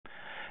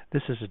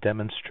This is a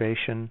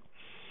demonstration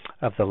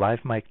of the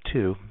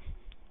LiveMIC2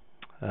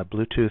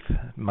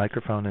 Bluetooth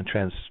microphone and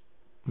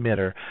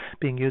transmitter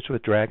being used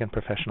with Dragon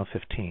Professonal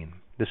 15.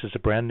 This is a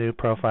brand new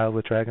profile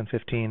with Dragon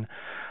 15.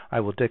 I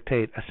will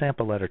dictate a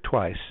sample letter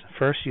twice,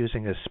 first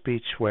using a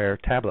SpeechWare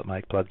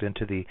TabletMike plugged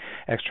into the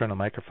external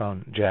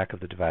microphone jack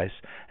of the device,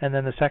 and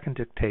then the second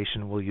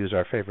dictation will use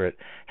our favorite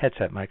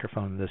headset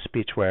microphone, the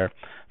SpeechWare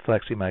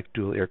FlexyMike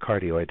dual ear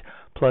Cardioid,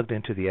 plugged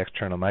into the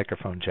external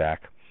microphone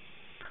jack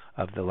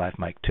of the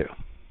LiveMIC2.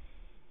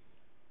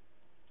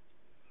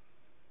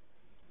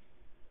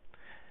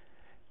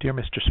 Dear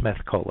Mr. Smith,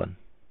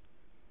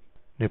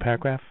 new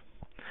paragraph.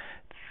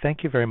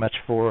 Thank you very much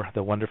for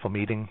the wonderful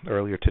meeting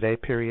earlier today,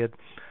 period.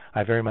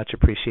 I very much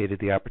appreciated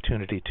the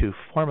opportunity to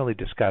formally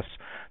discuss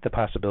the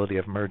possibility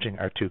of merging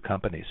our two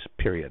companies,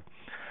 period.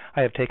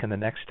 I have taken the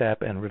next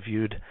step and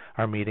reviewed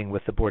our meeting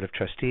with the Board of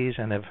Trustees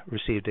and have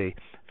received a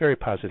very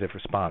positive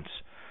response,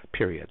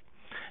 period.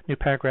 New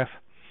paragraph.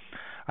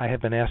 I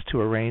have been asked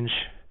to arrange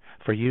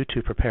for you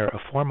to prepare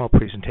a formal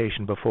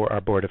presentation before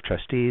our Board of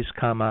Trustees,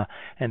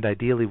 and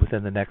ideally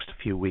within the next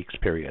few weeks,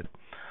 period.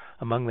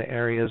 Among the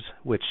areas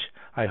which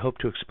I hope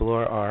to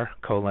explore are,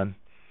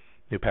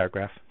 new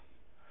paragraph,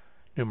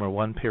 numeral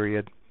 1,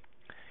 period,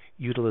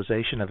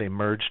 utilization of a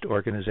merged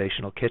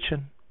organizational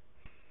kitchen,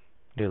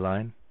 new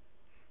line,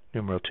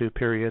 numeral 2,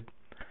 period,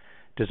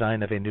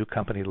 design of a new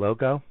company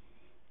logo,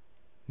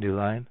 new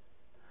line,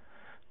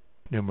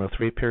 numeral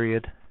 3,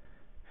 period,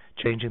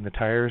 changing the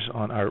tires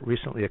on our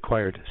recently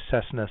acquired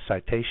Cessna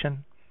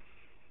Citation,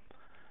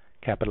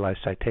 capitalized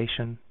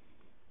citation,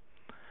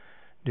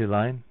 new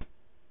line,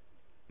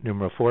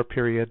 numeral 4,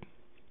 period,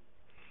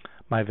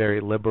 my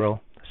very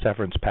liberal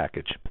severance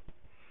package.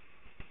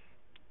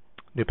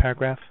 New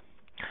paragraph.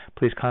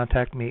 Please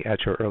contact me at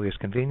your earliest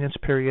convenience,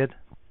 period.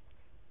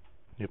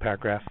 New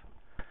paragraph.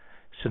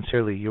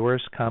 Sincerely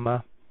yours,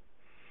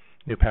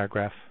 new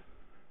paragraph,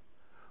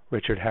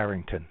 Richard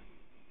Harrington.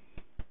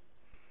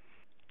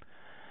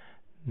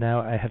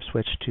 Now I have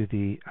switched to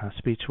the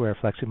SpeechWare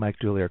FlexyMike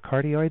dual ear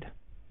Cardioid.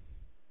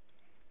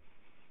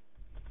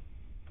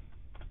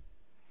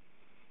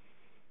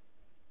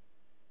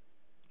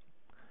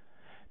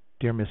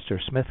 Dear Mr.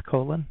 Smith,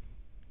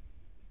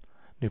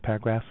 new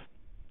paragraph.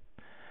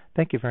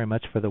 Thank you very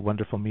much for the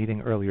wonderful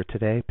meeting earlier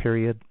today,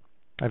 period.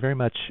 I very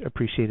much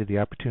appreciated the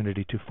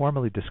opportunity to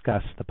formally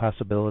discuss the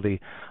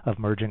possibility of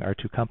merging our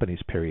two companies,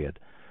 period.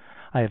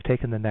 I have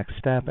taken the next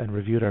step and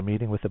reviewed our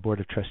meeting with the Board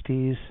of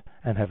Trustees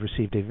and have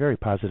received a very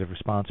positive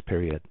response,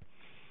 period.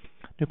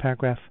 New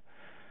paragraph.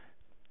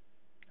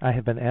 I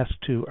have been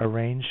asked to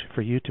arrange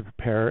for you to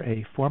prepare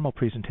a formal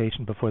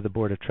presentation before the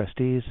Board of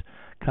Trustees,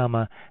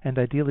 and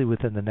ideally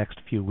within the next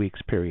few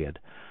weeks, period.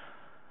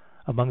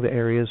 Among the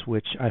areas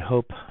which I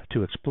hope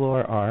to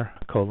explore are,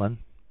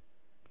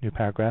 new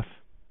paragraph,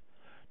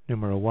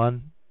 numeral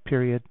 1,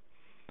 period,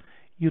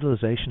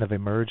 utilization of a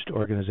merged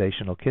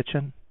organizational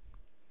kitchen,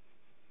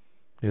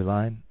 new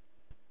line,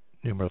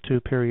 numeral 2,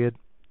 period,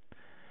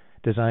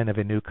 design of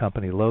a new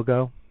company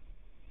logo,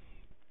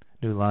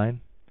 new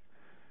line,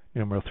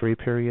 numeral 3,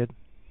 period,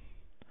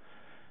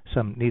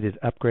 some needed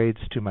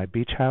upgrades to my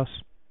beach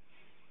house,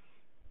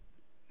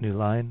 new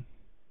line,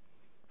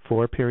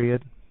 4,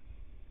 period,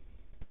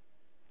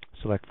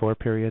 select 4,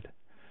 period,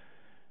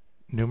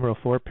 numeral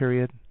 4,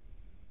 period,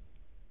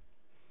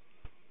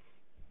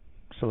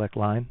 select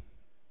line,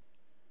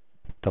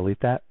 delete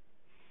that,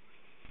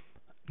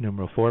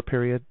 numeral 4,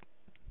 period,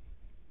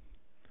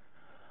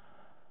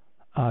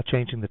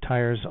 changing the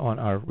tires on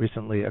our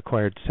recently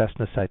acquired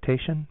Cessna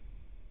Citation,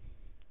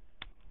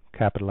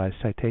 capitalized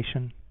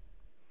citation,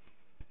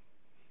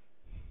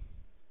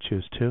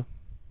 choose 2,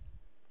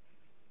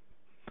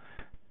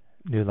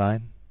 new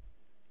line,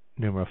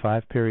 numeral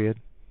 5, period,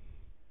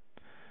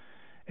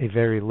 a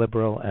very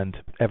liberal and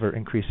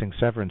ever-increasing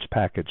severance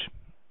package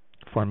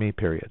for me,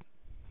 period.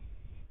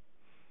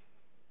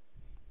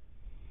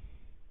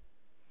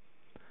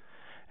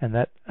 And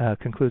that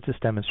concludes this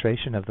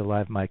demonstration of the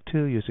LiveMIC2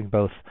 using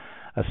both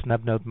a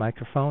snub node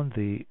microphone,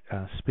 the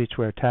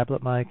SpeechWare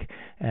TabletMike,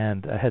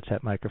 and a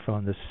headset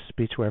microphone, the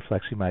SpeechWare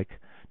FlexyMike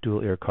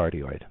dual ear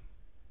Cardioid.